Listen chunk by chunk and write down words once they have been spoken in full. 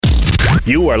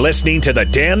You are listening to the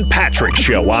Dan Patrick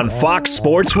Show on Fox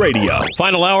Sports Radio.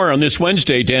 Final hour on this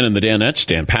Wednesday, Dan and the Danettes,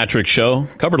 Dan Patrick Show.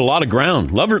 Covered a lot of ground,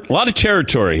 a lot of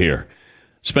territory here.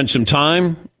 Spent some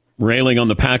time railing on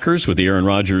the Packers with the Aaron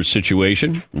Rodgers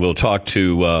situation. We'll talk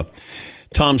to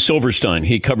Tom Silvestein.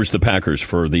 He covers the Packers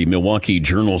for the Milwaukee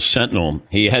Journal-Sentinel.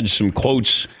 He had some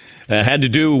quotes that had to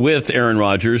do with Aaron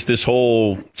Rodgers, this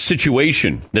whole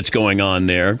situation that's going on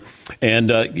there.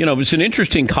 And, it was an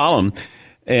interesting column.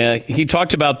 He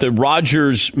talked about the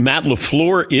Rodgers, Matt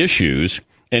LaFleur issues,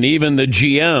 and even the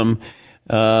GM,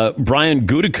 Brian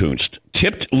Gutekunst,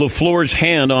 tipped LaFleur's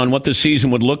hand on what the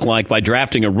season would look like by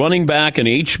drafting a running back, an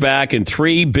H-back, and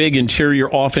 3 big interior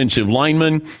offensive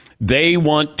linemen. They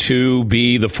want to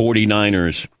be the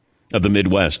 49ers of the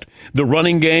Midwest. The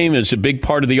running game is a big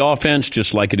part of the offense,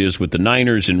 just like it is with the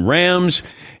Niners and Rams,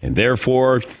 and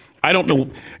therefore, I don't know,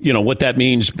 what that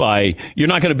means by you're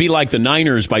not going to be like the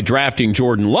Niners by drafting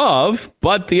Jordan Love,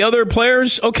 but the other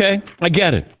players, okay, I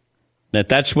get it.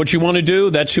 That's what you want to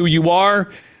do. That's who you are.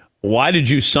 Why did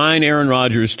you sign Aaron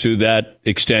Rodgers to that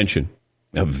extension?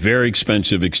 A very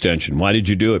expensive extension. Why did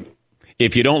you do it?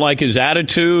 If you don't like his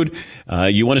attitude,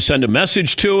 you want to send a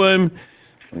message to him,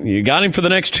 you got him for the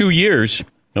next 2 years.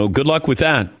 Oh, good luck with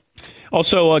that.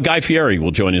 Also, Guy Fieri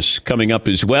will join us coming up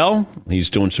as well. He's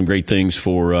doing some great things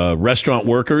for restaurant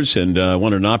workers and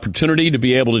wanted an opportunity to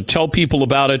be able to tell people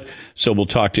about it. So we'll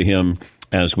talk to him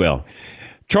as well.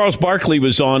 Charles Barkley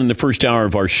was on in the first hour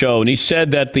of our show, and he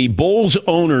said that the Bulls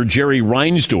owner, Jerry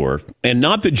Reinsdorf, and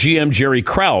not the GM, Jerry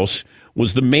Krause,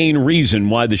 was the main reason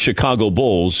why the Chicago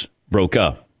Bulls broke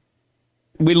up.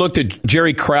 We looked at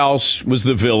Jerry Krause was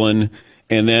the villain.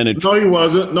 And then No, he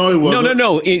wasn't.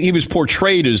 No. He was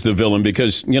portrayed as the villain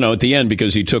because, at the end,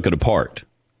 because he took it apart.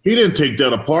 He didn't take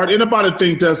that apart. Anybody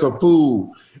think that's a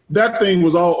fool? That thing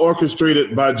was all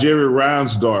orchestrated by Jerry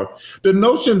Reinsdorf. The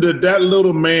notion that that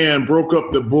little man broke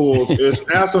up the Bulls is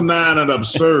asinine and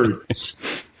absurd.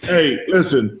 Hey,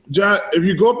 listen, John, if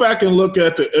you go back and look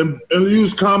at and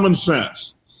use common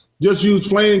sense, just use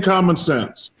plain common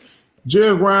sense.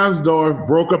 Jerry Reinsdorf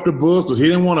broke up the Bulls because he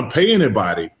didn't want to pay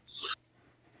anybody.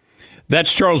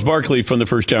 That's Charles Barkley from the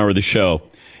first hour of the show.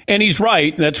 And he's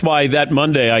right. That's why that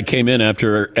Monday I came in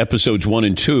after episodes 1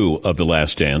 and 2 of The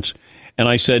Last Dance. And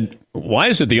I said, why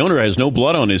is it the owner has no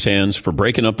blood on his hands for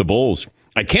breaking up the Bulls?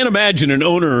 I can't imagine an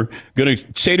owner going to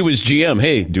say to his GM,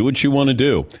 hey, do what you want to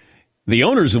do. The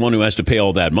owner's the one who has to pay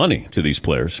all that money to these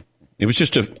players. It was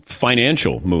just a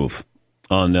financial move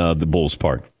on the Bulls'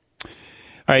 part.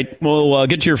 All right, we'll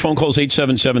get to your phone calls,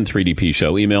 877-3DP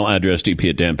Show. Email address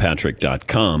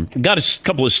dp@danpatrick.com. Got a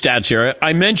couple of stats here.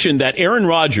 I mentioned that Aaron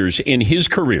Rodgers, in his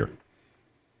career,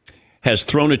 has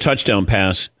thrown a touchdown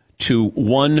pass to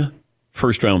 1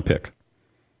 first-round pick.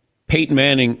 Peyton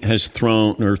Manning has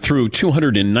threw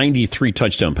 293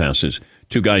 touchdown passes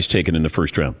to guys taken in the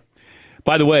first round.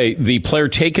 By the way, the player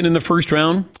taken in the first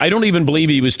round, I don't even believe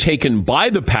he was taken by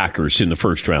the Packers in the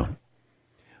first round.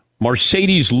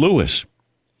 Mercedes Lewis.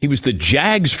 He was the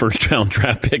Jags' first-round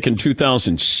draft pick in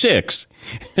 2006.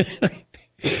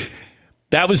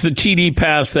 That was the TD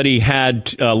pass that he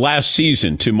had last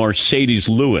season to Mercedes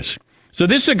Lewis. So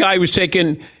this is a guy who was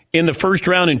taken in the first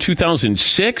round in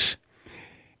 2006.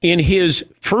 In his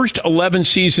first 11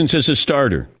 seasons as a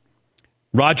starter,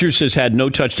 Rodgers has had no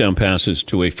touchdown passes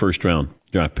to a first-round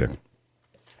draft pick.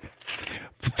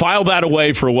 File that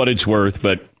away for what it's worth,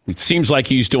 but it seems like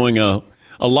he's doing a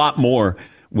lot more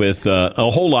with a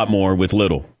whole lot more with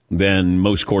little than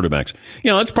most quarterbacks.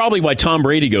 That's probably why Tom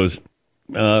Brady goes,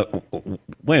 wait a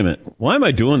minute, why am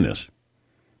I doing this?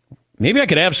 Maybe I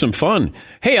could have some fun.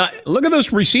 Hey, look at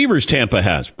those receivers Tampa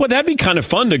has. Boy, that'd be kind of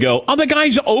fun to go, oh, the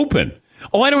guy's open.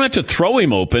 Oh, I don't have to throw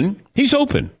him open. He's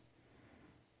open.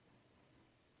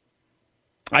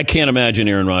 I can't imagine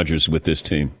Aaron Rodgers with this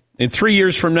team. In 3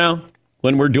 years from now,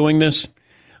 when we're doing this,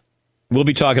 we'll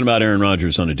be talking about Aaron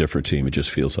Rodgers on a different team. It just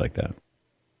feels like that.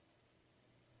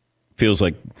 Feels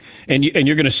like, and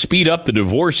you're going to speed up the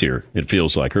divorce here, it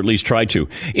feels like, or at least try to.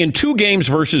 In 2 games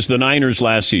versus the Niners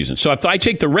last season. So if I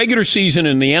take the regular season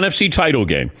and the NFC title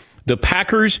game, the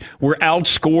Packers were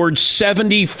outscored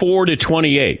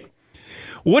 74-28.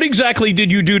 What exactly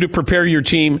did you do to prepare your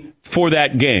team for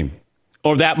that game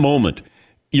or that moment?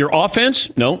 Your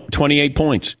offense? No, 28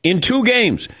 points. In 2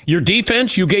 games. Your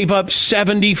defense, you gave up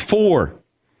 74.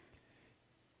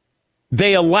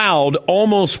 They allowed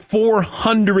almost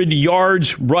 400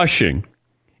 yards rushing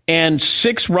and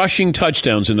 6 rushing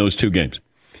touchdowns in those 2 games.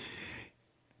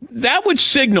 That would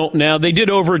signal, now they did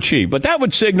overachieve, but that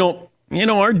would signal,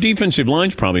 our defensive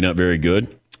line's probably not very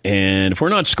good. And if we're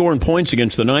not scoring points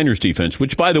against the Niners defense,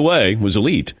 which, by the way, was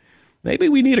elite, maybe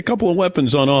we need a couple of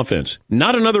weapons on offense.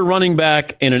 Not another running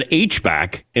back and an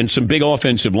H-back and some big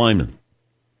offensive linemen.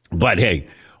 But, hey,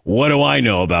 what do I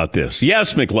know about this?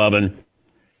 Yes, McLovin.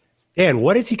 Dan,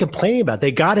 what is he complaining about?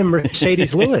 They got him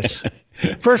Mercedes Lewis.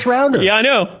 First rounder. Yeah, I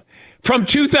know. From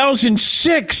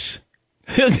 2006.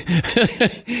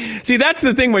 See, that's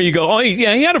the thing where you go, oh,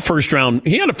 yeah, he had a first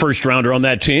rounder on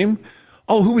that team.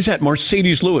 Oh, who was that?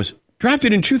 Mercedes Lewis.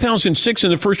 Drafted in 2006 in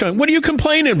the first round. What are you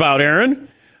complaining about, Aaron?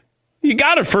 You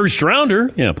got a first rounder.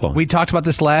 Yeah, Paul. We talked about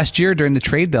this last year during the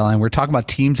trade deadline. We're talking about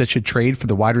teams that should trade for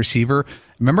the wide receiver.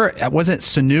 Remember, wasn't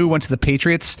Sanu went to the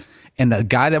Patriots, and the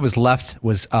guy that was left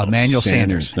was Emmanuel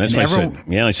Sanders. That's what I said.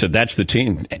 Yeah, I said that's the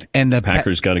team. And the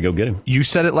Packers got to go get him. You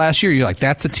said it last year. You're like,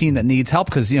 that's the team that needs help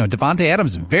because, Devontae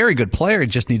Adams is a very good player. He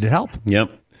just needed help.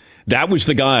 Yep. That was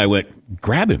the guy I went,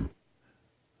 grab him.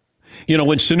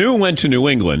 When Sanu went to New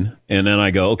England, and then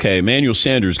I go, okay, Emmanuel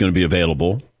Sanders is going to be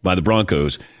available by the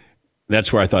Broncos.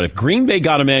 That's where I thought, if Green Bay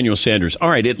got Emmanuel Sanders, all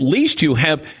right, at least you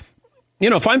have,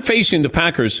 if I'm facing the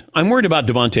Packers, I'm worried about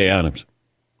Devontae Adams.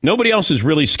 Nobody else is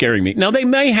really scaring me. Now, they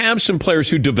may have some players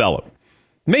who develop.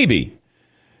 Maybe.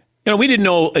 We didn't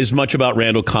know as much about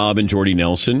Randall Cobb and Jordy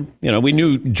Nelson. We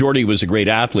knew Jordy was a great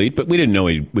athlete, but we didn't know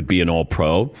he would be an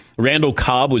all-pro. Randall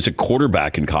Cobb was a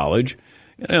quarterback in college.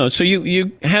 So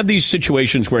you have these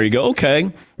situations where you go,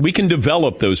 okay, we can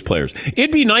develop those players.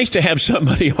 It'd be nice to have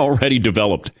somebody already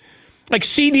developed. Like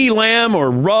C.D. Lamb or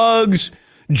Ruggs,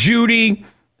 Judy.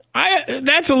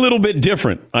 That's a little bit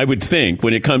different, I would think,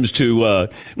 when it comes to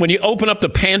when you open up the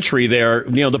pantry there,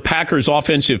 the Packers'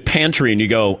 offensive pantry, and you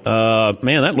go,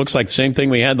 man, that looks like the same thing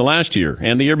we had the last year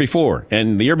and the year before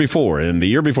and the year before and the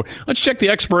year before. Let's check the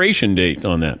expiration date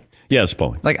on that. Yes,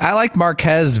 Paul. I like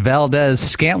Marquez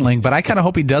Valdez-Scantling, but I kind of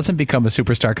hope he doesn't become a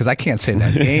superstar because I can't say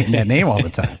that name all the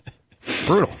time.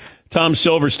 Brutal. Tom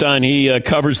Silvestein, he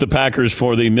covers the Packers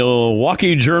for the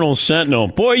Milwaukee Journal-Sentinel.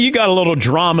 Boy, you got a little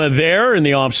drama there in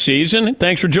the offseason.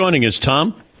 Thanks for joining us,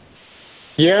 Tom.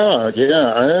 Yeah,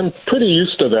 I'm pretty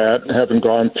used to that, having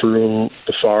gone through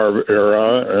the Favre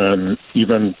era and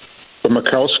even the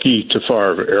Mikowski to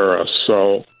Favre era.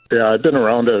 So, yeah, I've been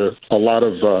around a lot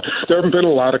of there haven't been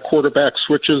a lot of quarterback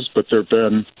switches, but there have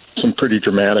been some pretty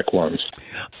dramatic ones.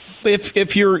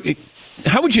 If you're,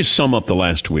 how would you sum up the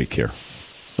last week here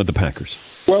with the Packers?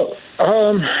 Well,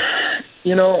 I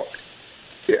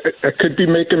could be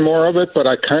making more of it, but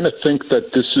I kind of think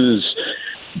that this is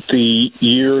the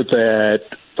year that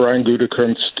Brian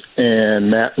Gutekunst and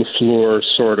Matt LaFleur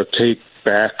sort of take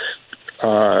back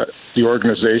the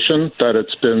organization, that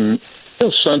it's been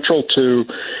central to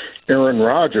Aaron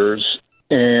Rodgers.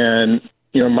 And,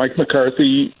 Mike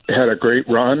McCarthy had a great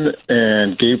run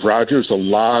and gave Rodgers a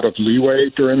lot of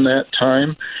leeway during that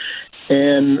time.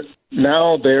 And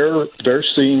now they're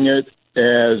seeing it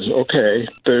as, okay,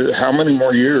 how many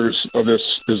more years of this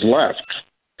is left?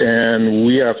 And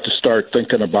we have to start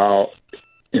thinking about,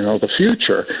 the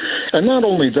future. And not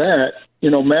only that,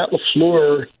 Matt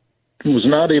LaFleur was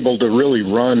not able to really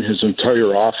run his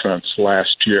entire offense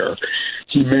last year.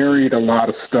 He married a lot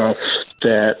of stuff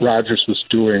that Rodgers was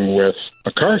doing with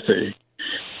McCarthy.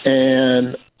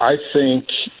 And I think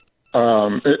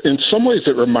in some ways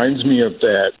it reminds me of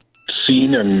that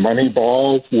scene in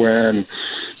Moneyball when,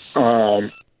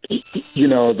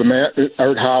 the man,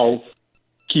 Art Howe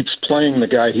keeps playing the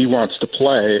guy he wants to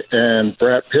play, and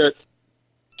Brad Pitt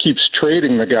keeps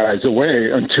trading the guys away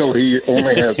until he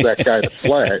only has that guy to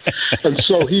play. And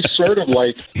so he's sort of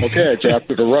like, okay, I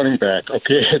drafted a running back.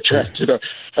 Okay, I drafted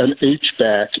an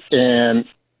H-back. And,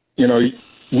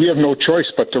 we have no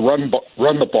choice but to run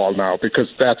the ball now because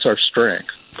that's our strength.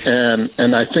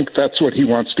 And I think that's what he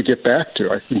wants to get back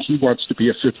to. I think he wants to be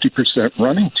a 50%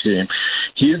 running team.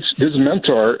 His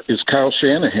mentor is Kyle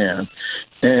Shanahan.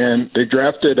 And they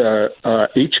drafted a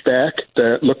H-back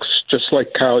that looks just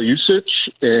like Kyle Usich,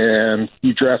 and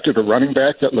he drafted a running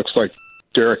back that looks like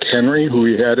Derrick Henry, who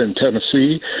he had in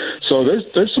Tennessee. So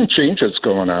there's some changes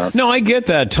going on. No, I get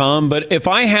that, Tom. But if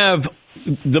I have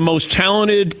the most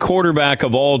talented quarterback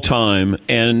of all time,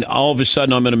 and all of a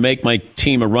sudden I'm going to make my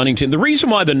team a running team. The reason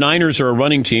why the Niners are a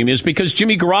running team is because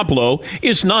Jimmy Garoppolo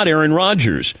is not Aaron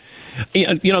Rodgers.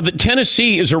 The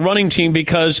Tennessee is a running team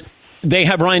because they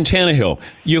have Ryan Tannehill.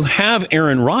 You have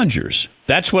Aaron Rodgers.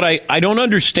 That's what I don't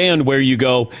understand where you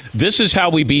go, this is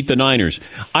how we beat the Niners.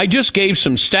 I just gave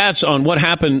some stats on what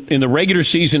happened in the regular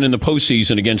season and the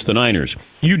postseason against the Niners.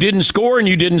 You didn't score and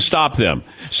you didn't stop them.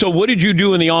 So what did you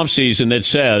do in the offseason that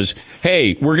says,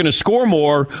 hey, we're going to score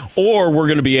more or we're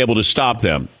going to be able to stop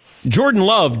them? Jordan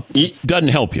Love doesn't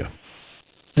help you.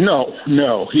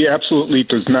 No, he absolutely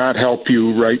does not help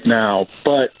you right now.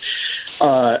 But,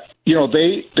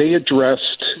 they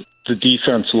addressed the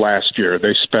defense last year.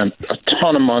 They spent a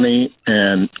ton of money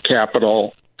and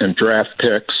capital and draft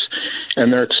picks,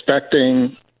 and they're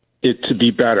expecting it to be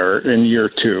better in year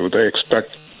two. They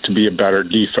expect to be a better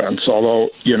defense, although,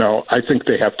 I think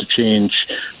they have to change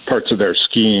parts of their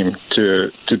scheme to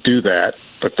do that,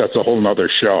 but that's a whole nother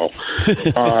show.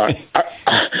 I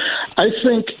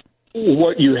think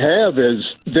what you have is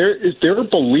their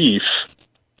belief,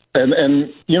 and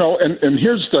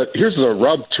here's the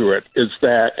rub to it, is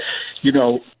that,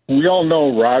 we all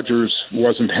know Rodgers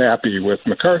wasn't happy with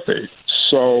McCarthy.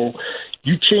 So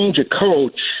you change a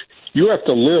coach, you have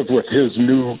to live with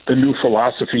the new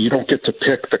philosophy. You don't get to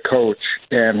pick the coach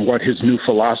and what his new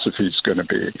philosophy is going to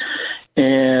be.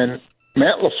 And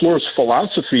Matt LaFleur's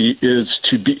philosophy is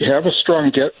to have a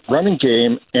strong running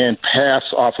game and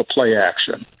pass off a play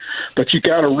action. But you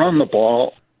got to run the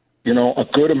ball, a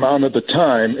good amount of the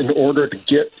time in order to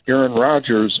get Aaron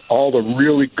Rodgers all the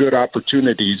really good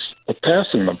opportunities of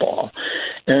passing the ball.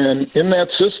 And in that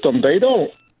system, they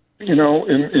don't,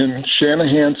 in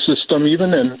Shanahan's system,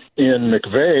 even in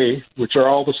McVay, which are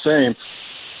all the same,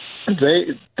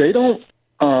 they don't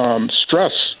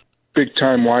stress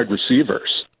big-time wide receivers.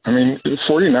 I mean, the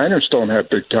 49ers don't have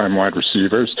big-time wide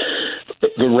receivers.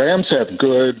 The Rams have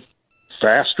good,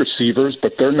 fast receivers,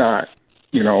 but they're not,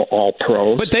 all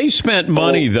pros. But they spent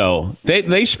money, though.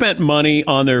 They spent money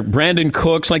on their Brandon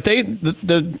Cooks. Like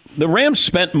the Rams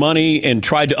spent money and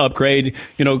tried to upgrade,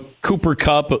 Cooper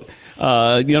Kupp.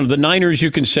 The Niners, you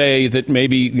can say that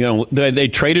maybe, they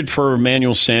traded for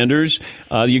Emmanuel Sanders.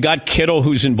 You got Kittle,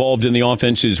 who's involved in the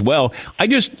offense as well. I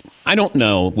don't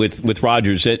know with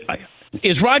Rodgers.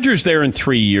 Is Rodgers there in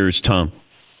 3 years, Tom?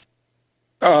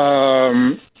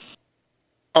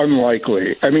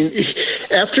 Unlikely. I mean,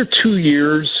 after 2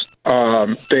 years,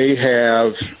 they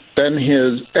have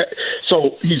been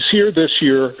so he's here this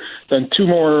year, then 2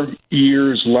 more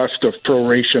years left of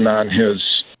proration on his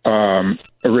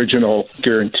original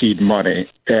guaranteed money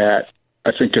at,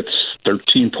 I think it's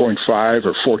 $13.5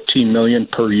 or $14 million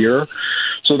per year.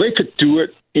 So they could do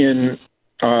it in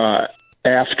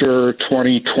after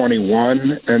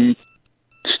 2021 and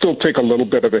still take a little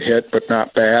bit of a hit, but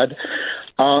not bad.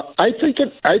 I think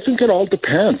it all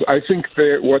depends. I think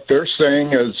that what they're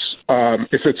saying is,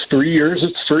 if it's 3 years,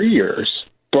 it's 3 years.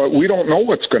 But we don't know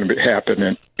what's going to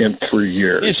happen in 3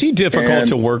 years. Is he difficult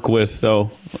to work with,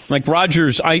 though? Like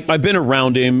Rodgers, I've been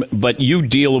around him, but you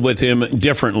deal with him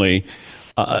differently.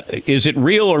 Is it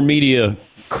real or media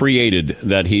created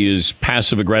that he is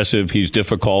passive-aggressive, he's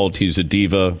difficult, he's a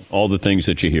diva, all the things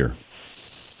that you hear?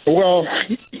 Well,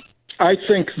 I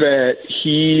think that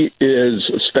he is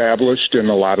established in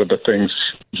a lot of the things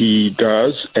he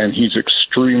does, and he's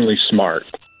extremely smart.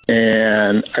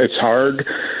 And it's hard,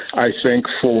 I think,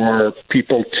 for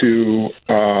people to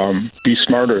be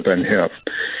smarter than him.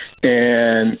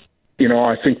 And,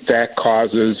 I think that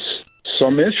causes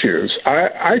some issues.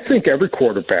 I think every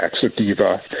quarterback's a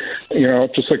diva,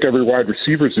 just like every wide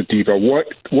receiver's a diva. What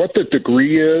the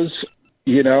degree is,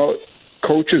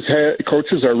 coaches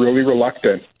are really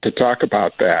reluctant to talk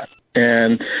about that.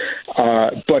 And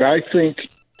but I think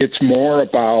it's more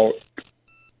about,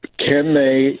 can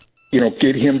they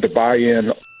get him to buy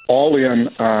all in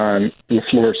on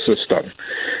LaFleur's system,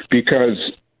 because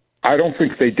I don't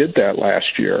think they did that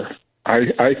last year.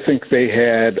 I think they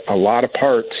had a lot of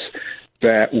parts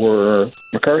that were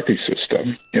McCarthy's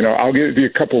system. I'll give you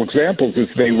a couple examples. Is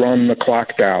they run the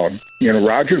clock down.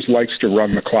 Rodgers likes to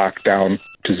run the clock down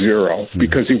to zero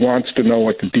because he wants to know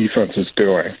what the defense is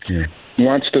doing. Yeah. He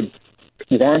wants to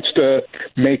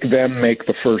make them make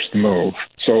the first move.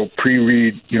 So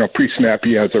pre-read, pre-snap,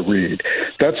 he has a read.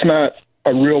 That's not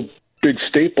a real big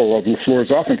staple of LaFleur's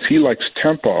offense. He likes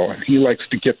tempo, and he likes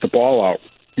to get the ball out,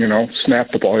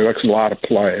 snap the ball. He likes a lot of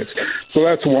plays. So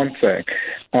that's one thing.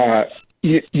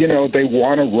 They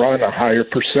want to run a higher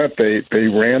percent. They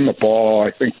ran the ball,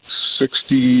 I think,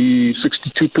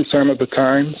 62% of the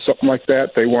time, something like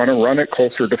that. They want to run it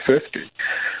closer to 50.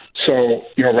 So,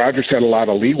 Rodgers had a lot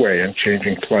of leeway in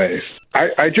changing plays.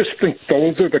 I just think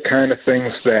those are the kind of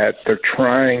things that they're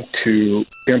trying to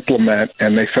implement,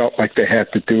 and they felt like they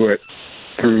had to do it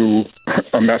through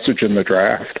a message in the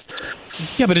draft.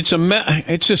 Yeah, but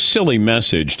it's a silly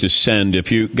message to send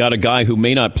if you got a guy who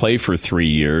may not play for 3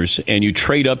 years and you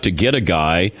trade up to get a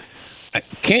guy.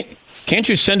 Can't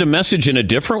you send a message in a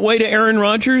different way to Aaron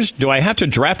Rodgers? Do I have to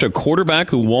draft a quarterback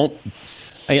who won't,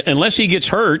 unless he gets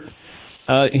hurt?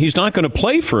 He's not going to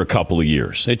play for a couple of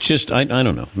years. It's just, I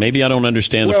don't know. Maybe I don't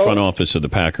understand the front office of the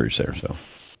Packers there. So,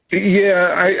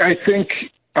 yeah, I think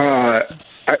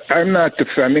I'm not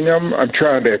defending them. I'm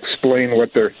trying to explain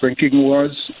what their thinking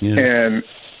was. Yeah. And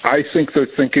I think their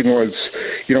thinking was,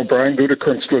 Brian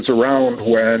Gutekunst was around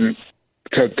when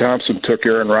Ted Thompson took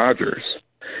Aaron Rodgers.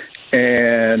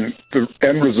 And the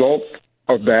end result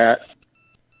of that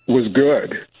was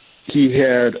good. He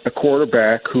had a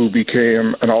quarterback who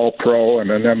became an All-Pro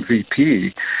and an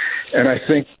MVP. And I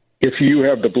think if you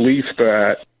have the belief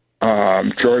that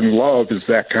Jordan Love is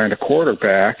that kind of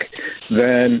quarterback,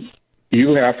 then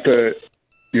you have to,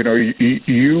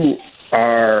 you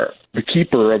are the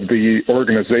keeper of the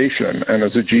organization. And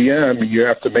as a GM, you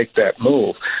have to make that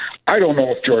move. I don't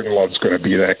know if Jordan Love's going to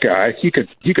be that guy. He could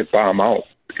bomb out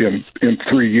in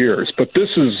 3 years. But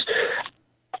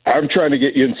I'm trying to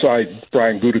get inside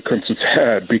Brian Gutekunst's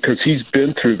head because he's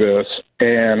been through this.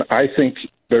 And I think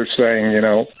they're saying,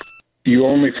 you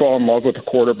only fall in love with a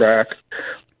quarterback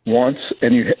once,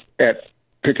 and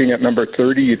picking at number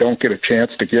 30, you don't get a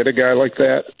chance to get a guy like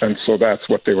that. And so that's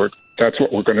what we're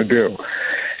going to do.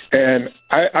 And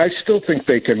I still think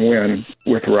they can win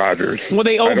with Rodgers. Well,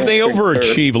 they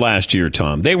overachieved last year,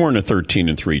 Tom. They weren't a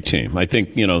 13-3 team. I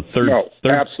think, third. No,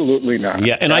 absolutely not.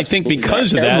 Yeah, and absolutely I think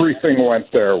because of that. Everything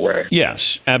went their way.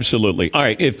 Yes, absolutely. All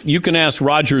right, if you can ask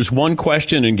Rodgers one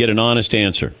question and get an honest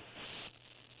answer,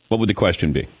 what would the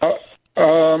question be?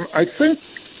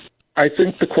 I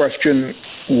think the question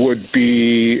would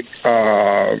be,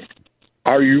 are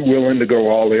you willing to go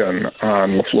all in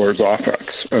on LaFleur's offense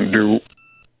and do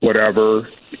whatever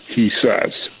he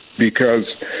says? Because,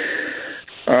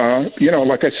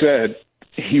 like I said,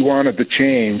 he wanted to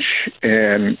change,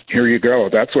 and here you go.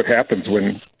 That's what happens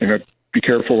when, be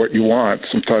careful what you want.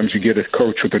 Sometimes you get a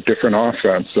coach with a different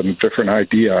offense and a different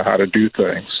idea how to do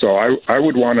things. So I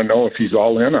would want to know if he's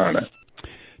all in on it.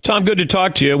 Tom, good to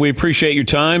talk to you. We appreciate your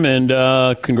time, and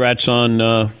congrats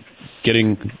on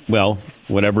getting,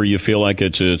 whatever you feel like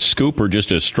it's a scoop or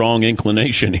just a strong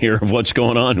inclination here of what's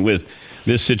going on with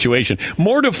this situation.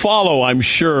 More to follow, I'm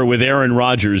sure, with Aaron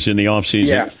Rodgers in the offseason.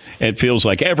 Yeah. It feels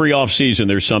like every offseason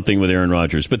there's something with Aaron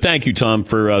Rodgers. But thank you, Tom,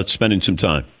 for spending some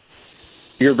time.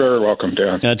 You're very welcome,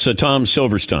 Dan. That's Tom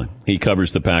Silvestein. He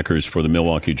covers the Packers for the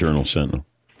Milwaukee Journal-Sentinel.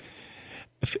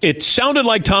 It sounded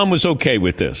like Tom was okay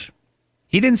with this.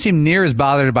 He didn't seem near as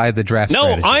bothered by the draft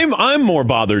strategy. I'm more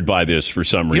bothered by this for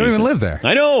some reason. You don't even live there.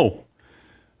 I know.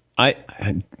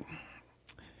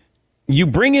 You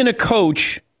bring in a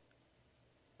coach,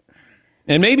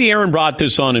 and maybe Aaron brought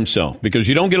this on himself because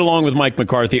you don't get along with Mike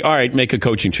McCarthy. All right, make a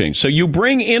coaching change. So you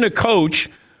bring in a coach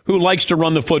who likes to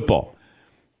run the football.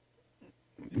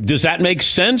 Does that make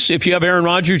sense? If you have Aaron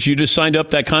Rodgers, you just signed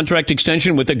up that contract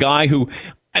extension with a guy who,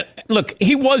 look,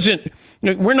 he wasn't.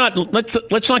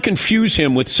 Let's not confuse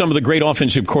him with some of the great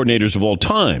offensive coordinators of all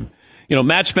time.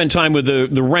 Matt spent time with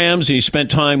the Rams and he spent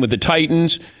time with the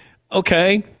Titans.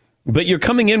 Okay, but you're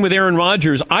coming in with Aaron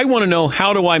Rodgers. I want to know,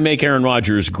 how do I make Aaron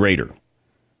Rodgers greater?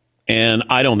 And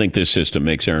I don't think this system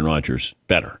makes Aaron Rodgers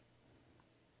better.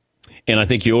 And I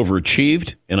think you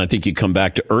overachieved, and I think you come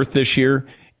back to earth this year,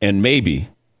 and maybe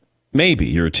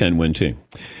you're a 10-win team.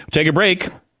 We'll take a break.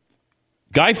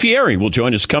 Guy Fieri will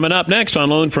join us coming up next on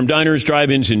loan from Diners,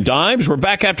 Drive-Ins, and Dives. We're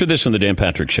back after this on The Dan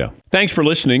Patrick Show. Thanks for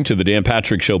listening to The Dan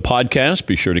Patrick Show podcast.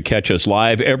 Be sure to catch us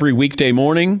live every weekday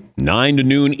morning, 9 to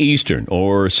noon Eastern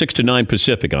or 6 to 9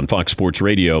 Pacific on Fox Sports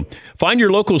Radio. Find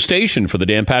your local station for The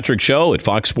Dan Patrick Show at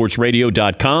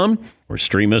foxsportsradio.com or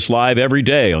stream us live every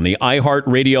day on the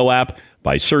iHeartRadio app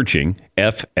by searching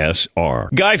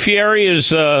FSR. Guy Fieri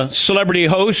is a celebrity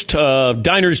host of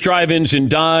Diners, Drive-Ins, and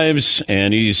Dives,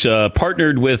 and he's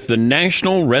partnered with the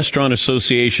National Restaurant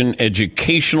Association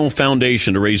Educational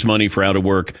Foundation to raise money for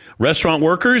out-of-work restaurant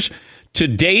workers. To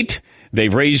date,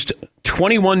 they've raised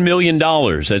 $21 million.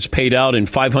 That's paid out in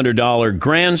 $500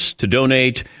 grants. To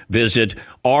donate, visit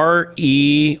rerf.us.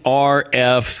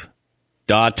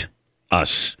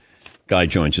 Guy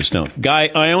joins us now. Guy,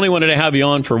 I only wanted to have you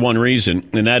on for one reason,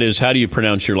 and that is, how do you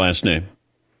pronounce your last name?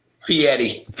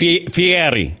 Fieri.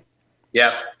 Fieri.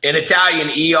 Yep. In Italian,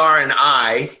 E-R and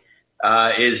I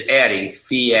is Eddie.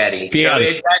 Fieri. So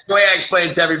the way I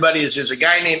explain it to everybody is there's a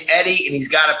guy named Eddie, and he's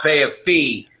got to pay a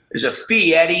fee. There's a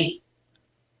fee, Eddie.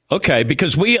 Okay,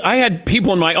 because I had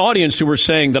people in my audience who were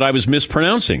saying that I was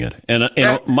mispronouncing it. And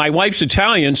my wife's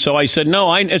Italian, so I said,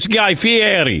 no, it's Guy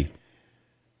Fieri.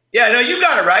 Yeah, no, you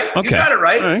got it right. Okay. You got it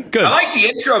right. All right, good. I like the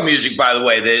intro music, by the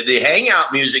way, the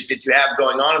hangout music that you have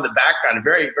going on in the background.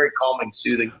 Very, very calming,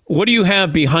 soothing. What do you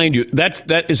have behind you?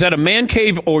 Is that a man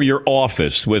cave or your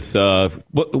office? With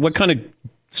what kind of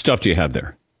stuff do you have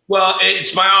there? Well,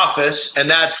 it's my office, and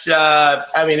that's,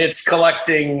 it's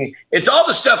collecting. It's all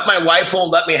the stuff my wife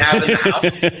won't let me have in the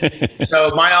house.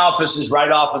 So my office is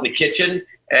right off of the kitchen.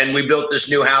 and we built this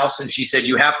new house. And she said,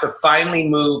 you have to finally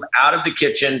move out of the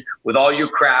kitchen with all your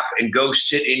crap and go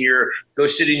sit in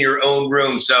your own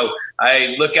room. So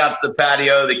I look out to the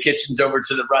patio, the kitchen's over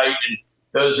to the right, and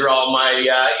those are all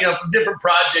my, from different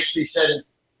projects. He said,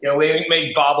 we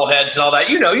make bobbleheads and all that.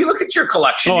 You look at your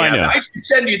collection. Oh, I know. I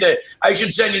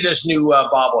should send you this new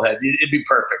bobblehead. It'd be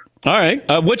perfect. All right.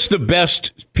 What's the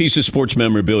best piece of sports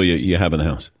memorabilia you have in the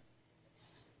house?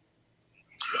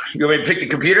 You want me to pick the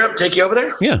computer up, take you over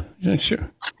there? Yeah, sure.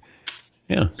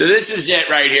 Yeah. So this is it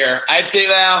right here. I think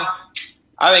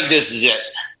this is it.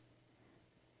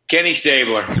 Kenny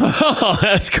Stabler. Oh,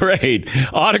 that's great.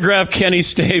 Autograph Kenny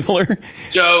Stabler.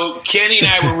 So Kenny and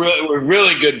I were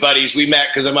really good buddies. We met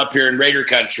because I'm up here in Raider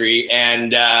country,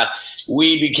 and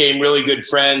we became really good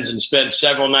friends and spent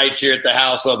several nights here at the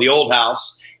house, the old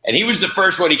house. And he was the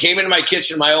first one. He came into my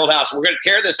kitchen, my old house. We're going to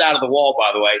tear this out of the wall,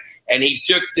 by the way. And he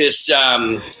took this,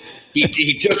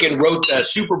 he took and wrote a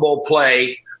Super Bowl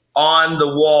play on the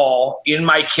wall in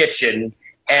my kitchen.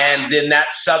 And then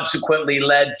that subsequently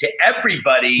led to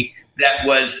everybody that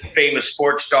was famous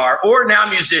sports star or now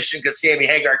musician, because Sammy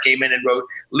Hagar came in and wrote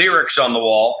lyrics on the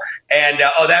wall. And,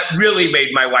 that really made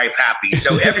my wife happy.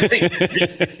 So everything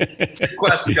is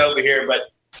sequestered over here.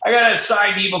 But I got a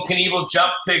signed Evel Knievel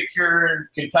jump picture,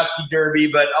 Kentucky Derby,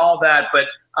 but all that. But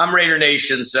I'm Raider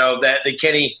Nation, so that the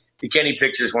Kenny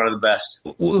picture is one of the best.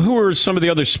 Who are some of the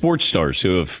other sports stars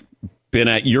who have been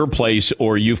at your place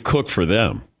or you've cooked for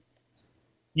them?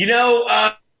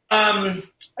 I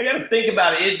got to think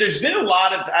about it. There's been a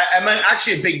lot of. I'm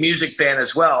actually a big music fan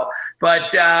as well.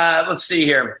 But let's see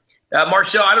here.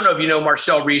 Marcel, I don't know if you know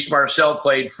Marcel Reese. Marcel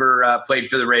played for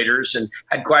the Raiders and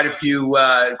had quite a few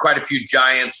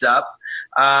Giants up.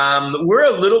 We're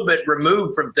a little bit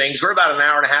removed from things. We're about an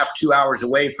hour and a half, 2 hours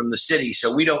away from the city,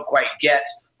 so we don't quite get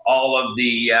all of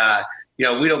the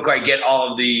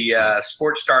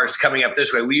sports stars coming up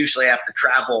this way. We usually have to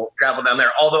travel down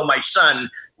there. Although my son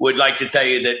would like to tell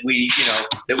you that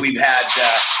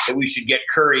that we should get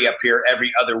curry up here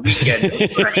every other weekend.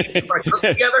 Just want to cook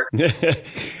together.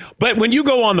 But when you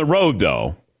go on the road,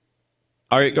 though,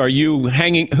 are you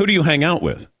hanging? Who do you hang out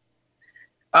with?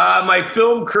 My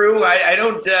film crew. I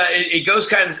don't. It goes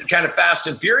kind of fast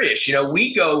and furious.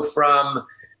 We go from.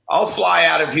 I'll fly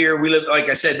out of here. We live, like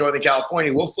I said, Northern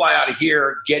California. We'll fly out of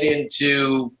here, get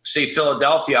into, say,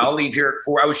 Philadelphia. I'll leave here at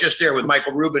 4. I was just there with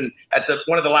Michael Rubin at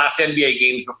one of the last NBA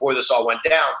games before this all went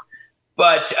down.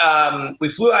 But we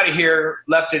flew out of here,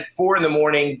 left at 4 in the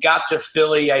morning, got to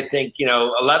Philly, I think,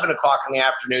 11 o'clock in the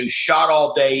afternoon, shot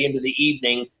all day into the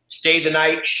evening, stay the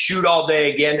night, shoot all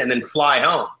day again, and then fly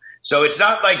home. So it's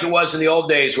not like it was in the old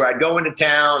days where I'd go into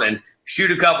town and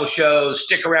shoot a couple shows,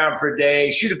 stick around for a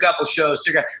day, shoot a couple shows,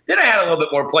 stick around. Then I had a little bit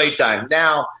more playtime.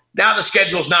 Now the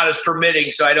schedule's not as permitting,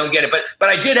 so I don't get it. But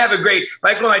I did have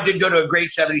Michael and I did go to a great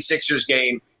 76ers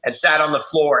game and sat on the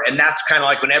floor, and that's kind of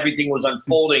like when everything was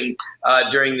unfolding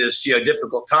during this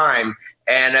difficult time.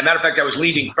 And as a matter of fact, I was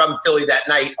leaving from Philly that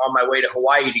night on my way to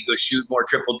Hawaii to go shoot more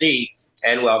Triple D.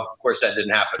 And, well, of course, that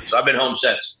didn't happen. So I've been home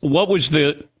since. What was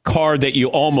the car that you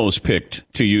almost picked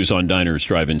to use on Diners,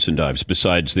 Drive-Ins, and Dives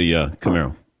besides the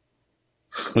Camaro?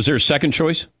 Was there a second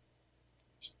choice?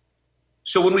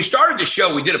 So when we started the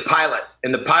show, we did a pilot,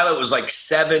 and the pilot was like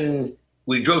 7.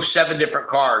 We drove 7 different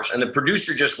cars, and the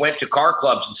producer just went to car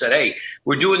clubs and said, "Hey,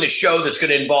 we're doing the show that's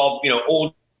going to involve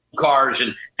old cars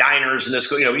and diners and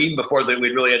this even before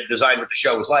we really had designed what the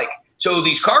show was like." So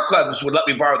these car clubs would let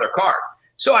me borrow their car.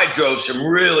 So I drove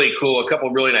a couple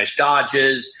of really nice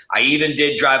Dodges. I even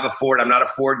did drive a Ford. I'm not a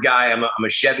Ford guy. I'm a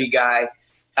Chevy guy.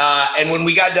 And when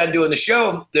we got done doing the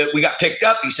show, we got picked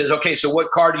up. He says, "Okay, so what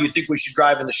car do you think we should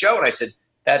drive in the show?" And I said,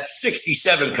 "That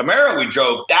 67 Camaro we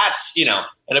drove, that's,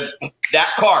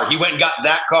 that car." He went and got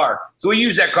that car. So we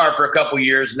used that car for a couple of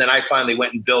years, and then I finally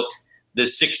went and built the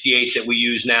 68 that we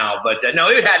use now. But no,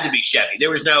 it had to be Chevy. There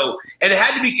was no – and it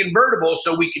had to be convertible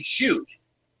so we could shoot.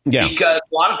 Yeah. Because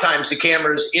a lot of times the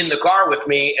camera's in the car with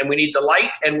me, and we need the light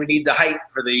and we need the height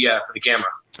for the camera.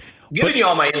 I'm giving you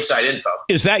all my inside info.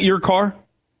 Is that your car?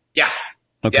 Yeah.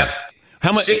 Okay. Yep.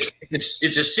 How much?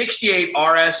 It's a 68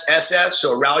 RS SS,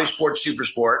 so a Rally Sport Super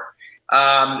Sport.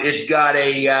 It's got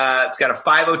a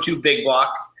 502 big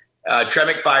block.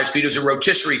 Tremec 5-speed. It was a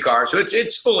rotisserie car, so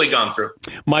it's fully gone through.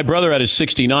 My brother had a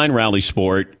 69 Rally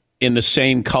Sport in the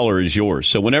same color as yours.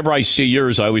 So whenever I see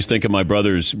yours, I always think of my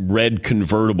brother's red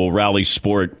convertible Rally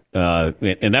Sport,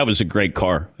 and that was a great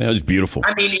car. That was beautiful.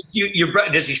 I mean,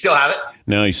 does he still have it?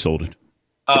 No, he sold it.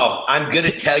 Oh, I'm going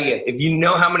to tell you, if you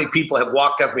know how many people have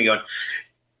walked up to me going,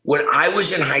 when I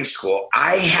was in high school,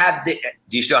 I had do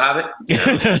you still have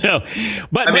it? No.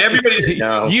 But I mean, everybody.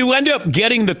 No. You end up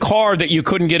getting the car that you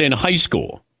couldn't get in high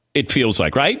school, it feels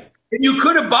like, right? You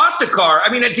could have bought the car.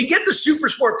 I mean, to get the Super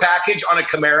Sport package on a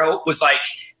Camaro was like,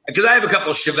 because I have a couple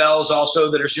of Chevelles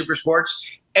also that are Super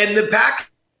Sports, and the pack.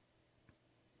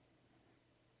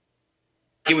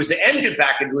 It was the engine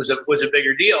package was a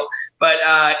bigger deal. But,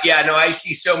 I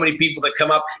see so many people that come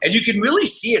up, and you can really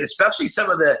see it, especially some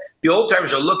of the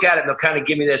old-timers will look at it, and they'll kind of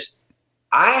give me this.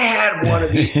 I had one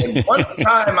of these, and one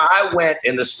time I went,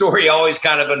 and the story always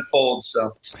kind of unfolds.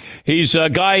 So he's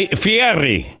Guy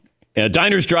Fieri,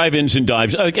 Diners, Drive-Ins, and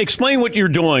Dives. Explain what you're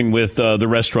doing with the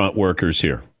restaurant workers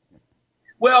here.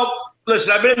 Well,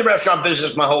 listen, I've been in the restaurant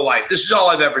business my whole life. This is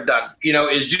all I've ever done,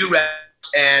 is do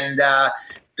reps, and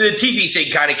the TV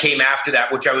thing kind of came after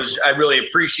that, which I really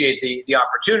appreciate the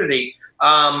opportunity.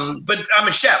 But I'm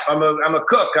a chef. I'm a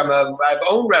cook. I've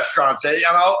owned restaurants.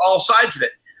 I'm all sides of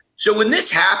it. So when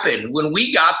this happened, when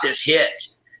we got this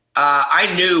hit,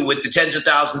 I knew with the tens of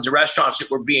thousands of restaurants that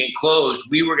were being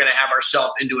closed, we were going to have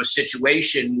ourselves into a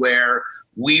situation where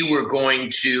we were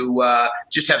going to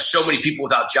just have so many people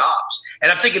without jobs.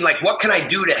 And I'm thinking, like, what can I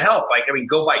do to help? Like,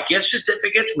 go buy gift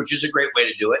certificates, which is a great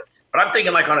way to do it. But I'm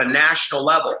thinking like on a national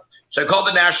level. So I called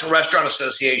the National Restaurant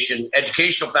Association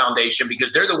Educational Foundation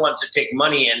because they're the ones that take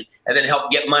money in and then help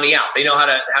get money out. They know how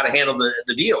to handle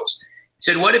the deals.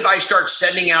 Said, what if I start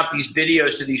sending out these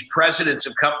videos to these presidents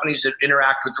of companies that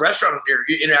interact with the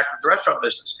restaurant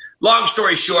business? Long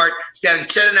story short, started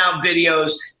sending out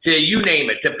videos to you name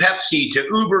it, to Pepsi, to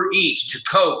Uber Eats, to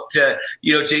Coke, to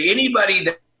anybody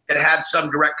that had some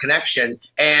direct connection,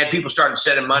 and people started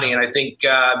sending money. And I think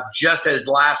just as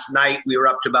last night, we were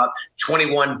up to about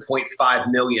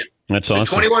 21.5 million. That's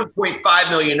awesome. 21.5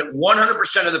 million,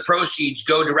 100% of the proceeds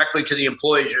go directly to the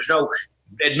employees. There's no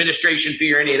administration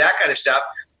fee or any of that kind of stuff.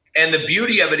 And the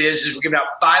beauty of it is we're giving out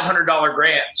 $500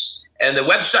 grants. And the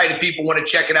website, if people want to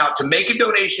check it out, to make a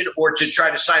donation or to try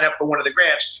to sign up for one of the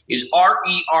grants, is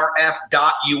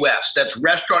RERF.us. That's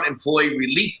Restaurant Employee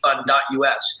Relief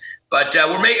Fund.us. But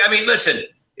listen,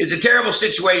 it's a terrible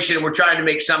situation, and we're trying to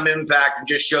make some impact and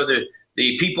just show the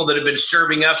people that have been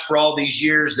serving us for all these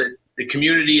years that the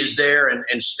community is there and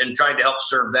trying to help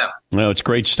serve them. No, it's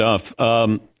great stuff.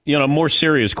 More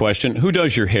serious question. Who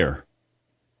does your hair?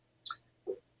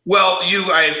 Well, you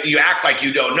act like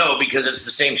you don't know because it's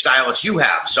the same stylist you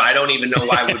have. So I don't even know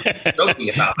why we're joking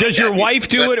about it. Does your wife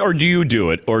do it, or do you do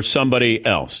it, or somebody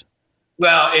else?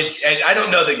 Well, I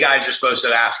don't know that guys are supposed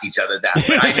to ask each other that,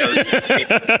 but I know and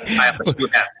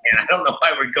I don't know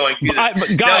why we're going through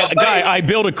this. Guy, I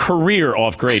built a career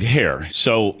off great hair,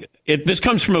 so this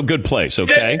comes from a good place,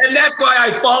 okay? And that's why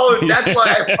I followed. That's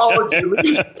why I followed your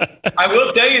lead. I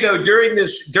will tell you though, during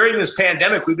this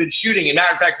pandemic, we've been shooting. And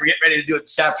matter of fact, we're getting ready to do it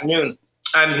this afternoon.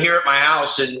 I'm here at my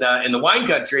house in the wine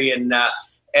country, and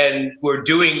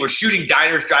we're shooting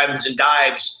Diners, Drive-Ins, and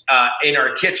Dives in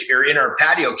our kitchen or in our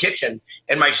patio kitchen.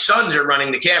 And my sons are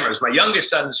running the cameras. My youngest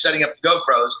son is setting up the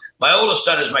GoPros. My oldest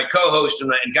son is my co-host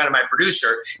and kind of my producer.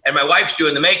 And my wife's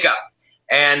doing the makeup.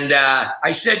 And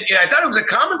I said, I thought it was a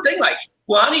common thing. Like,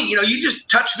 well, honey, you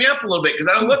just touched me up a little bit because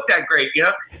I don't look that great,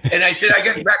 And I said, I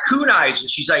got raccoon eyes. And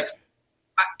she's like,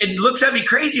 and looks at me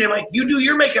crazy. And I'm like, you do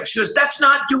your makeup. She goes, that's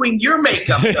not doing your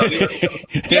makeup, though. You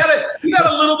got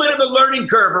a little bit of a learning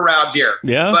curve around here.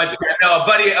 Yeah. But no, a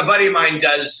buddy of mine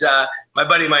does. My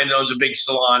buddy of mine owns a big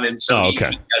salon, and so he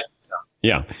does it. So.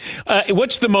 Yeah.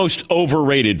 What's the most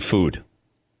overrated food?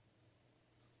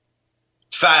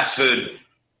 Fast food.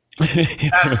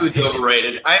 Fast food's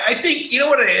overrated. I think, you know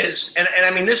what it is? And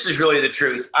I mean, this is really the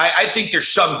truth. I think there's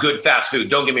some good fast food.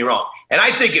 Don't get me wrong. And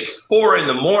I think at 4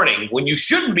 a.m. when you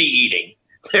shouldn't be eating,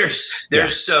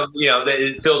 there's some,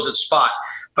 it fills a spot.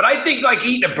 But I think like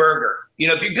eating a burger,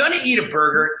 if you're going to eat a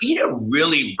burger, eat a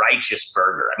really righteous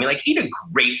burger. I mean, like eat a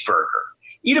great burger.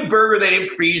 Eat a burger they didn't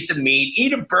freeze the meat.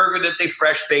 Eat a burger that they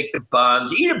fresh bake the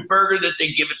buns. Eat a burger that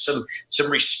they give it some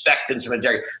respect and some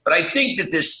integrity. But I think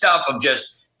that this stuff of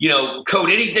just,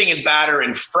 coat anything in batter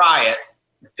and fry it.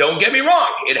 Don't get me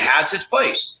wrong. It has its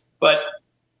place. But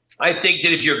I think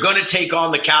that if you're going to take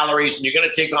on the calories and you're going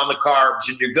to take on the carbs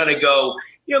and you're going to go,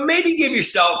 maybe give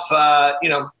yourself, if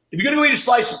you're going to go eat a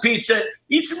slice of pizza,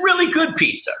 eat some really good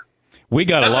pizza. We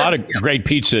got a lot of great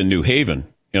pizza in New Haven.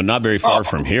 Not very far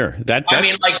from here. I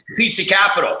mean, like pizza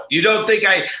capital. You don't think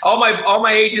all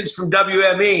my agents from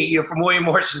WME, from William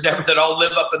Morris and that all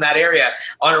live up in that area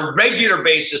on a regular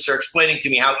basis are explaining to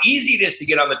me how easy it is to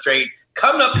get on the train,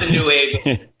 coming up to New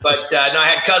Haven. But I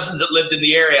had cousins that lived in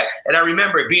the area, and I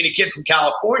remember being a kid from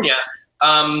California,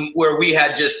 where we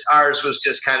had ours was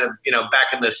just kind of,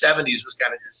 back in the 70s was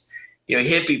kind of just,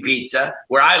 hippie pizza,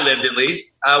 where I lived at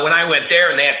least. When I went there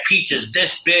and they had pizzas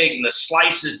this big and the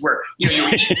slices were, you were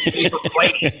eating paper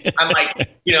plates. I'm like,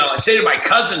 I say to my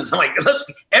cousins, I'm like,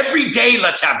 every day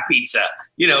let's have pizza.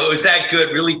 It was that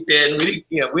good, really thin. We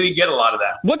didn't get a lot of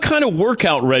that. What kind of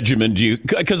workout regimen do you,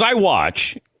 because I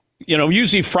watch,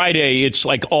 usually Friday, it's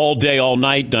like all day, all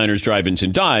night, diners, drive-ins,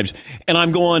 and dives. And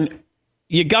I'm going,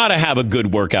 you got to have a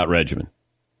good workout regimen.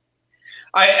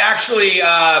 I actually,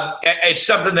 it's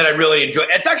something that I really enjoy.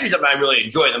 It's actually something I really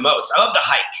enjoy the most. I love to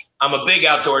hike. I'm a big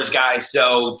outdoors guy.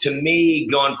 So to me,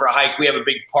 going for a hike, we have a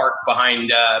big park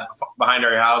behind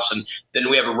our house. And then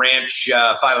we have a ranch,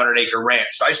 500-acre ranch.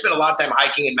 So I spend a lot of time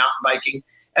hiking and mountain biking.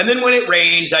 And then when it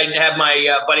rains, I have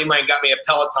my buddy of mine got me a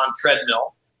Peloton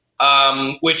treadmill,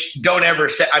 which don't ever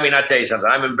say, I'll tell you something.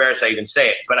 I'm embarrassed I even say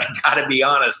it, but I got to be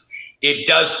honest. It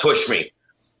does push me.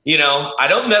 I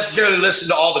don't necessarily listen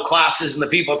to all the classes and the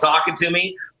people talking to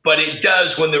me, but it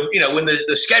does when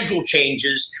the schedule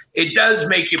changes, it does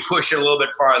make you push it a little bit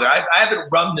farther. I haven't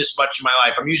run this much in my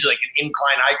life. I'm usually like an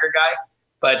incline hiker guy,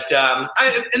 but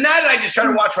I just try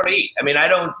to watch what I eat. I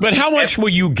don't. But how much will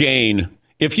you gain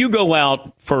if you go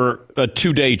out for a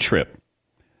 2-day trip?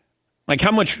 Like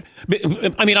how much?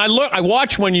 I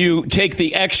watch when you take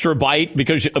the extra bite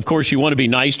because, of course, you want to be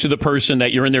nice to the person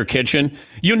that you're in their kitchen.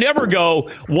 You never go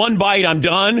 1 bite, I'm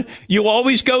done. You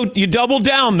always go, you double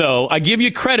down, though. I give you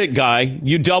credit, guy.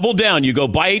 You double down. You go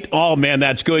bite. Oh, man,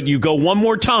 that's good. You go one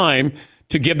more time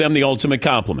to give them the ultimate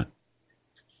compliment.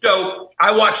 So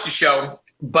I watch the show,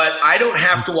 but I don't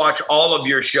have to watch all of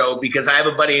your show because I have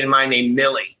a buddy of mine named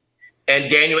Millie. And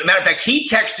Daniel, matter of fact, he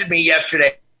texted me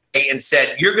yesterday and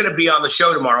said, "You're going to be on the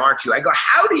show tomorrow, aren't you?" I go,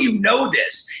 "How do you know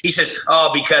this?" He says, "Oh,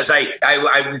 because I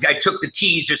took the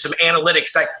T's, there's some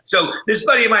analytics." So this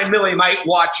buddy of mine, Millie, might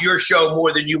watch your show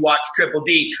more than you watch Triple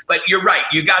D, but you're right.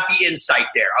 You got the insight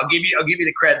there. I'll give you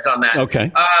the creds on that.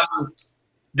 Okay.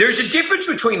 There's a difference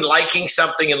between liking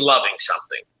something and loving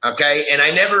something. Okay. And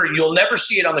you'll never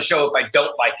see it on the show if I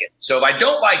don't like it. So if I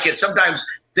don't like it, sometimes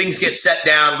things get set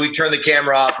down. We turn the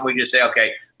camera off and we just say,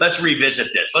 okay, let's revisit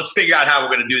this. Let's figure out how we're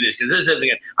going to do this. Because this isn't,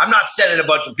 I'm not sending a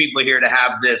bunch of people here to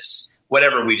have this,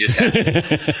 whatever we just had.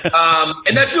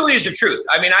 And that really is the truth.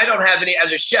 I don't have any,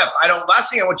 as a chef, last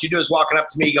thing I want you to do is walking up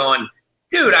to me going,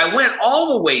 "Dude, I went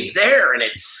all the way there and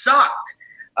it sucked."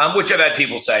 Which I've had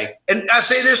people say. And I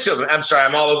say this to them. I'm sorry,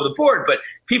 I'm all over the board, but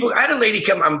I had a lady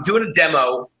come, I'm doing a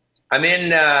demo. I'm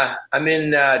in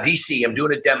DC. I'm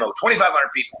doing a demo, 2,500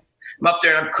 people. I'm up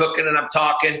there and I'm cooking and I'm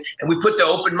talking, and we put the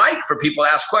open mic for people to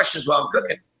ask questions while I'm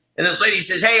cooking. And this lady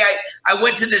says, "Hey, I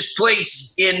went to this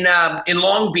place in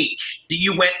Long Beach that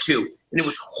you went to, and it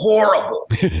was horrible."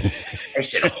 I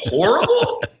said,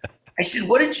 "Horrible?" I said,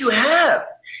 "What did you have?"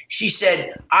 She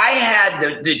said, "I had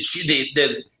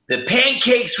the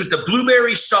pancakes with the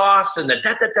blueberry sauce and the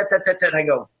da-da-da-da-da-da." And I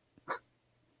go,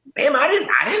 "Ma'am, I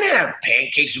didn't have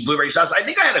pancakes with blueberry sauce. I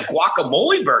think I had a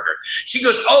guacamole burger." She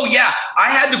goes, "Oh, yeah, I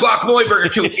had the guacamole burger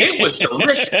too. It was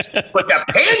delicious, but the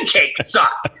pancake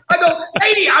sucked." I go,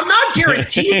 "Lady, I'm not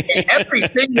guaranteeing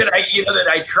everything that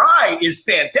I try is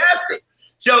fantastic."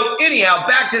 So anyhow,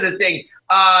 back to the thing.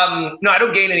 No, I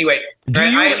don't gain any weight. Do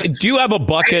you have a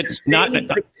bucket?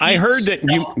 I heard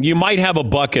that you might have a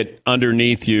bucket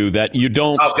underneath you that you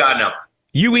don't. Oh God, no.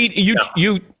 You eat you no.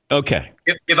 you okay.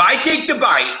 If I take the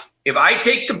bite,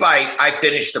 I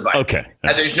finish the bite. Okay.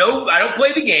 I don't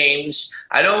play the games.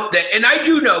 And I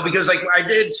do know because I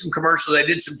did some commercials. I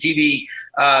did some TV,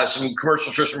 some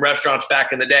commercials for some restaurants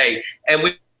back in the day, and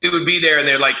we would be there, and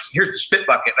they're like, "Here's the spit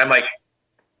bucket." And I'm like,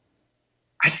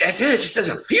 it just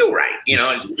doesn't feel right.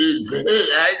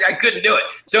 I couldn't do it.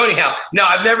 So anyhow, no,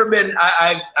 I've never been,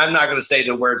 I'm not going to say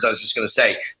the words I was just going to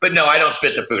say, but no, I don't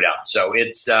spit the food out. So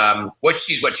it's what you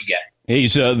see is what you get.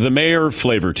 He's the mayor of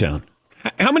Flavortown.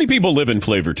 How many people live in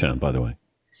Flavortown, by the way?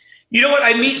 You know what?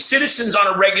 I meet citizens on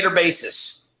a regular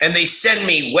basis. And they send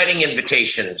me wedding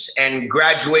invitations and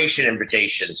graduation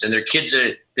invitations, and their kids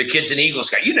in Eagle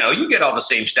Scout. You get all the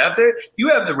same stuff. You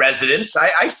have the residents.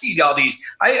 I see all these.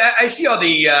 I see all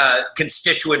the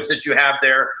constituents that you have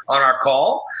there on our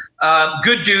call.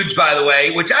 Good dudes, by the way.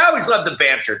 Which I always love the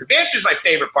banter. The banter is my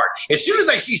favorite part. As soon as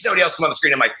I see somebody else come on the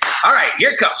screen, I'm like, "All right,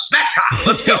 here it comes, smack top.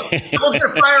 Let's go. Someone's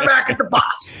gonna fire back at the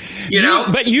boss."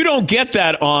 But you don't get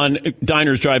that on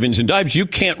diners, drive-ins, and dives. You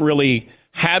can't really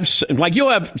have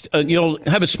you'll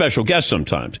have a special guest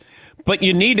sometimes, but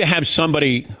you need to have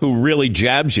somebody who really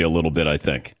jabs you a little bit, I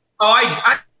think. Oh,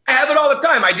 I have it all the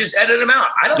time. I just edit them out.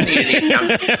 I don't need it.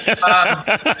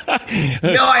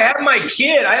 I have my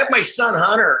kid. I have my son,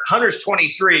 Hunter. Hunter's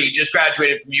 23, just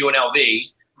graduated from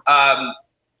UNLV,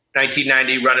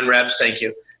 1990, running reps. Thank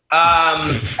you.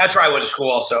 That's where I went to school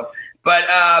also. But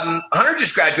Hunter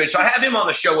just graduated, so I have him on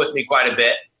the show with me quite a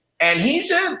bit. And he's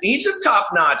a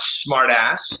top-notch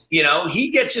smartass. You know,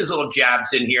 he gets his little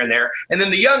jabs in here and there. And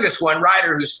then the youngest one,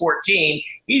 Ryder, who's 14,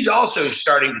 he's also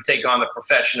starting to take on the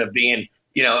profession of being,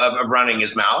 you know, of running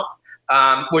his mouth,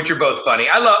 which are both funny.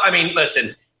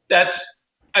 Listen,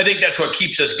 I think that's what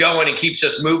keeps us going and keeps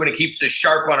us moving and keeps us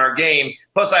sharp on our game.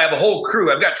 Plus, I have a whole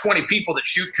crew. I've got 20 people that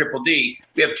shoot Triple D.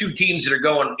 We have 2 teams that are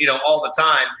going, you know, all the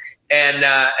time. And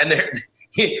they're –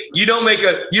 you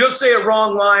don't say a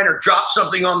wrong line or drop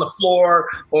something on the floor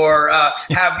or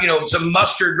have, you know, some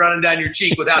mustard running down your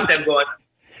cheek without them going,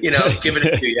 you know, giving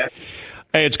it to you.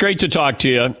 Hey, it's great to talk to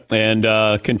you and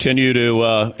continue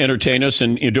to entertain us.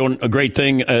 And you're doing a great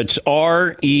thing. It's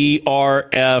RERF.US,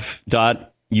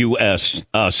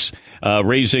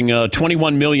 raising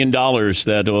 $21 million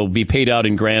that will be paid out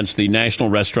in grants, the National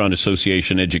Restaurant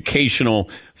Association Educational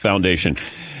Foundation.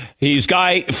 He's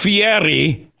Guy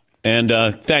Fieri. And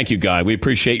thank you, Guy. We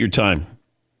appreciate your time.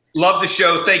 Love the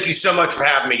show. Thank you so much for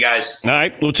having me, guys. All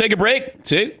right, we'll take a break.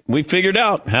 See, we figured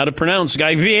out how to pronounce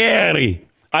Guy Fieri.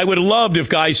 I would have loved if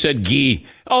Guy said Guy.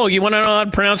 Oh, you want to know how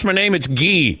to pronounce my name? It's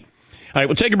Guy. All right,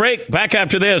 we'll take a break. Back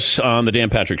after this on The Dan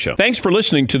Patrick Show. Thanks for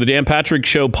listening to The Dan Patrick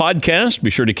Show podcast.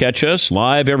 Be sure to catch us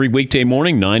live every weekday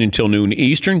morning, 9 until noon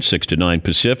Eastern, 6 to 9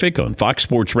 Pacific on Fox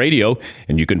Sports Radio.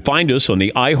 And you can find us on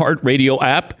the iHeartRadio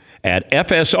app at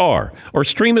FSR, or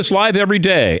stream us live every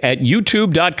day at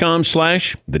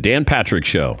youtube.com/The Dan Patrick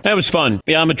Show. That was fun.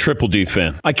 Yeah, I'm a Triple D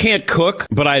fan. I can't cook,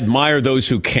 but I admire those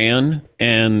who can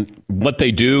and what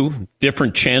they do,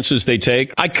 different chances they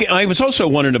take. I was also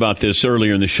wondering about this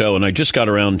earlier in the show, and I just got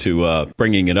around to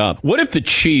bringing it up. What if the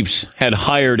Chiefs had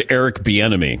hired Eric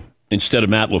Bieniemy instead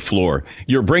of Matt LaFleur?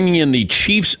 You're bringing in the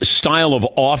Chiefs' style of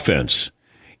offense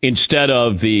instead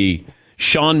of the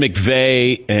Sean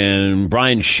McVay and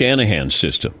Brian Shanahan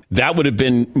system. That would have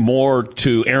been more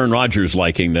to Aaron Rodgers'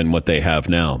 liking than what they have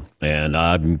now. And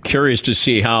I'm curious to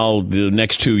see how the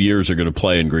next 2 years are going to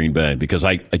play in Green Bay, because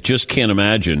I just can't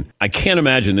imagine. I can't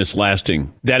imagine this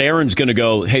lasting. That Aaron's going to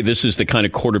go, hey, this is the kind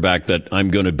of quarterback that I'm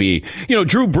going to be. You know,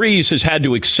 Drew Brees has had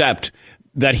to accept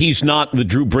that he's not the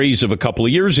Drew Brees of a couple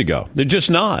of years ago. They're just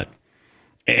not.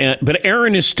 But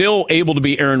Aaron is still able to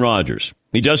be Aaron Rodgers.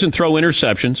 He doesn't throw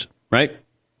interceptions. Right?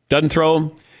 Doesn't throw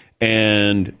them.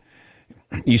 And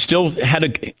he still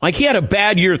had he had a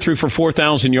bad year, threw for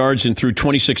 4,000 yards and threw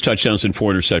 26 touchdowns and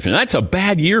 4 interceptions. That's a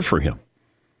bad year for him.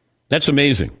 That's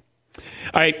amazing.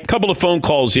 All right, a couple of phone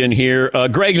calls in here.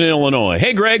 Greg in Illinois.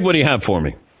 Hey, Greg, what do you have for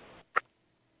me?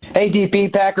 Hey,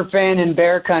 DP, Packer fan in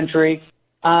Bear Country.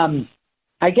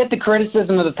 I get the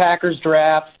criticism of the Packers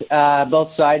draft,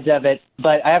 both sides of it,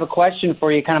 but I have a question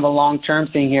for you, kind of a long-term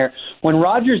thing here. When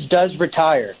Rodgers does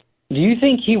retire, do you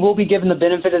think he will be given the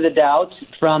benefit of the doubt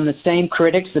from the same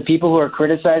critics, the people who are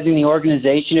criticizing the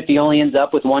organization, if he only ends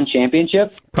up with 1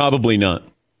 championship? Probably not.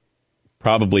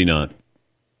 Probably not.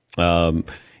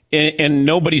 And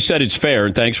nobody said it's fair,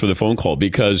 and thanks for the phone call,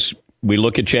 because we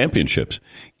look at championships.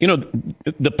 You know,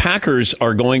 the Packers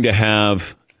are going to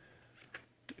have...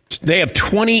 They have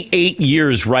 28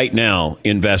 years right now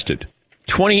invested.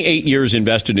 28 years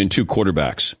invested in 2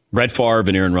 quarterbacks, Brett Favre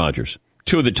and Aaron Rodgers.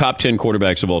 2 of the top 10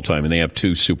 quarterbacks of all time, and they have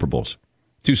 2 Super Bowls.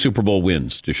 2 Super Bowl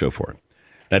wins to show for it.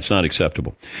 That's not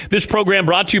acceptable. This program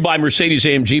brought to you by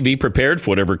Mercedes-AMG. Be prepared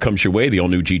for whatever comes your way. The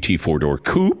all-new GT 4-door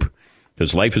coupe.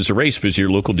 Because life is a race. Visit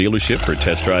your local dealership for a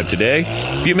test drive today.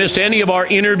 If you missed any of our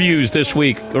interviews this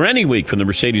week, or any week from the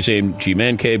Mercedes-AMG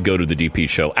Man Cave, go to the DP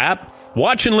Show app.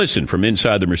 Watch and listen from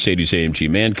inside the Mercedes-AMG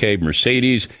Man Cave.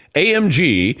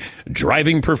 Mercedes-AMG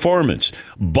driving performance.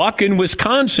 Buck in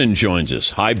Wisconsin joins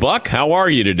us. Hi, Buck. How are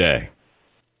you today?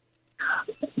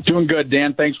 Doing good,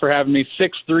 Dan. Thanks for having me.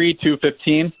 6'3",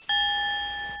 215.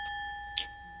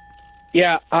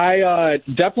 Yeah, I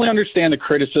definitely understand the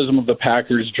criticism of the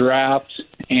Packers draft,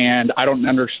 and I don't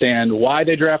understand why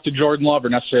they drafted Jordan Love or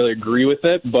necessarily agree with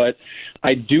it, but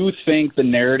I do think the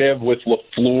narrative with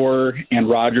LaFleur and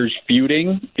Rodgers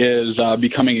feuding is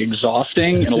becoming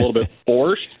exhausting and a little bit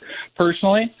forced,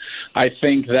 personally. I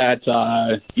think that,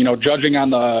 judging on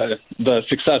the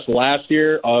success last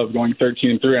year of going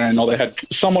 13-3, and I know they had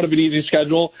somewhat of an easy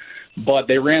schedule, but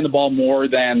they ran the ball more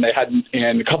than they had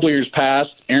in a couple of years past.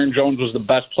 Aaron Jones was the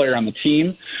best player on the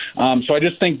team. So I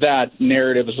just think that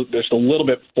narrative is just a little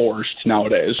bit forced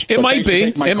nowadays. It might be.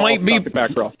 It might be.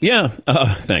 Yeah.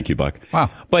 Thank you, Buck. Wow.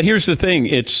 But here's the thing.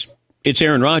 It's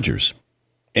Aaron Rodgers.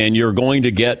 And you're going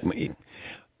to get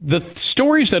the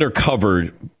stories that are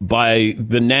covered by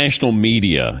the national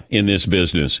media in this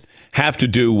business have to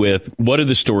do with what are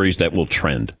the stories that will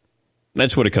trend.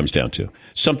 That's what it comes down to.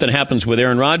 Something happens with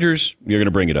Aaron Rodgers, you're going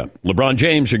to bring it up. LeBron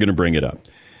James, you're going to bring it up.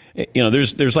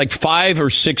 there's like 5 or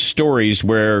 6 stories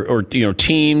where, or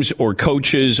teams or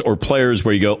coaches or players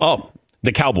where you go, oh,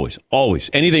 the Cowboys, always.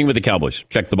 Anything with the Cowboys,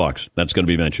 check the box. That's going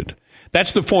to be mentioned.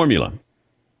 That's the formula.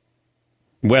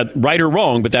 Well, right or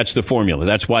wrong, but that's the formula.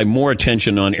 That's why more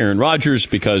attention on Aaron Rodgers,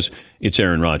 because it's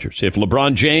Aaron Rodgers. If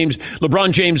LeBron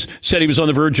James said he was on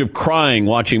the verge of crying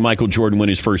watching Michael Jordan win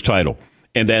his first title.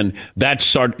 And then that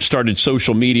started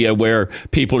social media where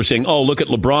people are saying, oh, look at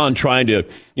LeBron trying to,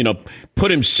 put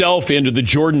himself into the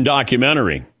Jordan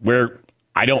documentary, where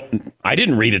I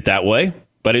didn't read it that way,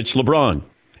 but it's LeBron.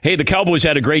 Hey, the Cowboys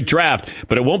had a great draft,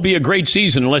 but it won't be a great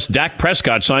season unless Dak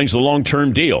Prescott signs the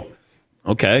long-term deal.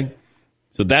 Okay.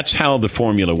 So that's how the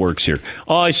formula works here.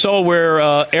 I saw where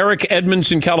Eric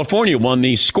Edmonds in California won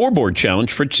the scoreboard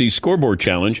challenge. Fritzy's scoreboard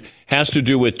challenge has to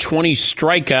do with 20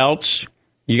 strikeouts.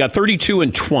 You got 32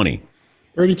 and 20.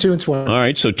 32 and 20. All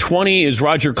right, so 20 is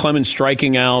Roger Clemens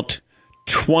striking out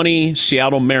 20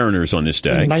 Seattle Mariners on this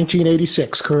day. In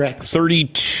 1986, correct.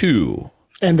 32.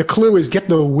 And the clue is get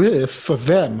the whiff of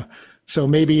them. So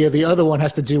maybe the other one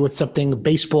has to do with something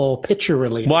baseball pitcher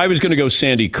related. Well, I was going to go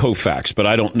Sandy Koufax, but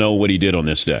I don't know what he did on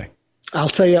this day. I'll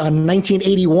tell you, on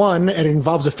 1981, and it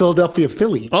involves a Philadelphia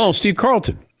Philly. Oh, Steve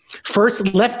Carlton.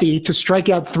 First lefty to strike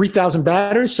out 3,000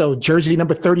 batters. So jersey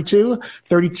number 32,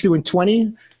 32 and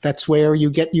 20. That's where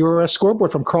you get your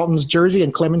scoreboard from Carlton's jersey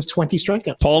and Clemens' 20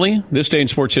 strikeouts. Paulie, this day in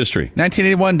sports history.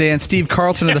 1981, Dan, Steve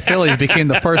Carlton of the Phillies became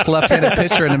the first left-handed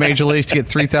pitcher in the major leagues to get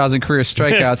 3,000 career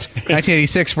strikeouts.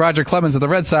 1986, Roger Clemens of the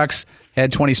Red Sox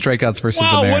had 20 strikeouts versus the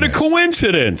Mariners. Wow, what a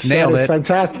coincidence. Nailed it.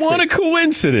 Fantastic. What a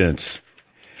coincidence.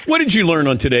 What did you learn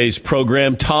on today's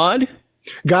program, Todd?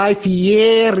 Guy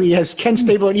Fieri has Ken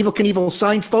Stable and Evel Knievel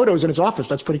signed photos in his office.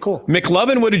 That's pretty cool.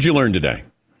 McLovin, what did you learn today?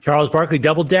 Charles Barkley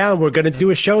doubled down. We're going to do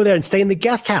a show there and stay in the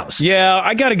guest house. Yeah,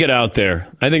 I got to get out there.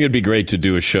 I think it'd be great to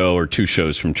do a show or 2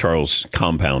 shows from Charles'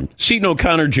 compound. Seton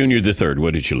O'Connor Jr. III,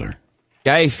 what did you learn?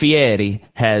 Guy Fieri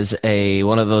has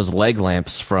one of those leg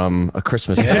lamps from A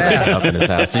Christmas Story up in his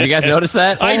house. Did you guys notice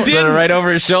that? I did. Right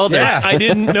over his shoulder. Yeah, I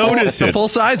didn't notice it. The full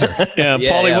sizer. Yeah,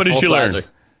 Paulie, what did you learn?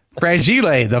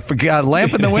 Fragile, the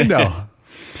lamp in the window.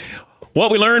 What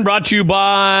we learned brought to you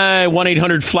by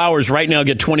 1-800-Flowers. Right now,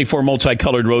 get 24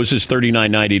 multicolored roses,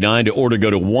 $39.99. To order, go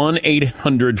to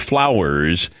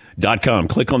 1-800-Flowers.com.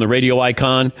 Click on the radio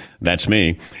icon, that's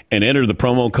me, and enter the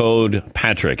promo code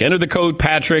Patrick. Enter the code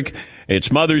Patrick.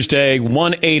 It's Mother's Day.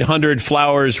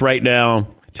 1-800-Flowers right now.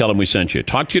 Tell them we sent you.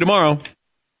 Talk to you tomorrow.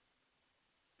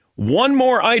 One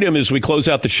more item as we close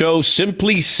out the show,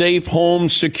 Simply Safe Home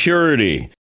Security.